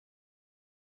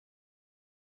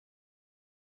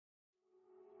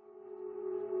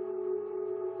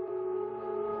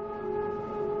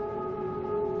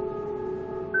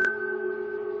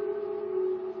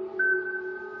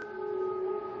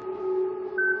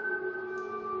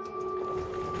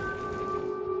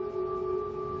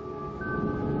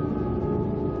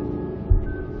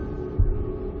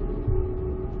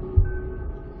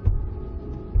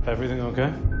Everything okay?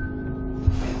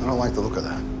 I don't like the look of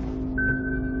that.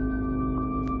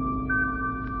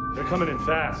 They're coming in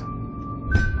fast.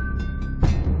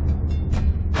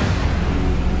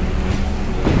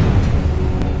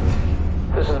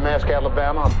 This is Maersk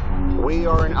Alabama. We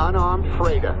are an unarmed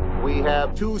freighter. We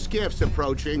have 2 skiffs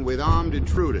approaching with armed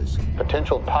intruders.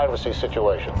 Potential piracy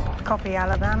situation. Copy,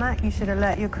 Alabama. You should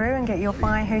alert your crew and get your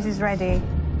fire hoses ready.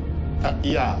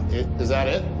 Yeah. Is that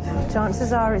it?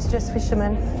 Chances are it's just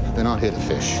fishermen. They're not here to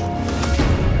fish.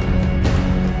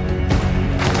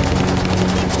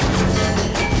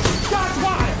 Shots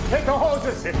fired! Take the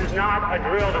hoses! This is not a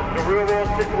drill. This is a real-world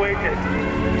situation.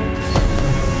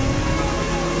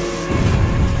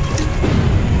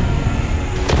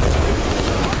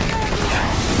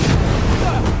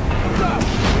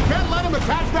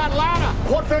 Attach that ladder!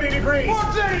 Port 30 degrees!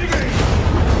 Port 30 degrees!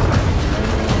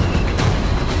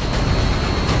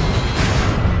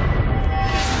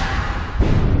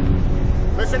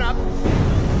 Listen up.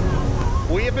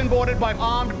 We have been boarded by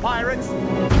armed pirates.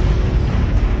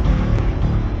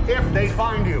 If they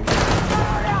find you.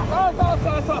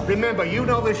 Remember, you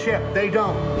know the ship. They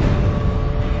don't.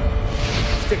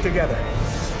 Stick together.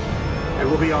 And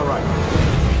we'll be all right.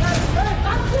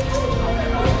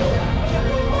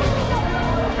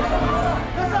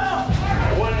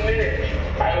 1 minute,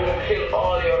 I will kill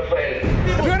all your friends.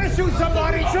 If you're gonna shoot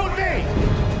somebody, shoot me!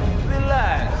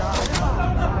 Relax.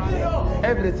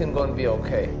 Everything gonna be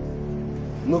okay.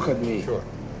 Look at me. Sure.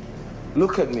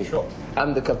 Look at me. Sure.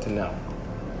 I'm the captain now.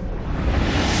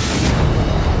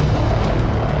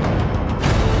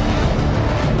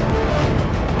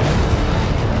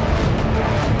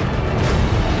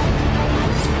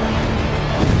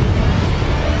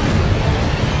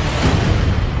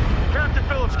 Captain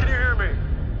Phillips, can you hear me?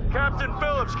 Captain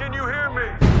Phillips, can you hear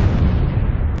me?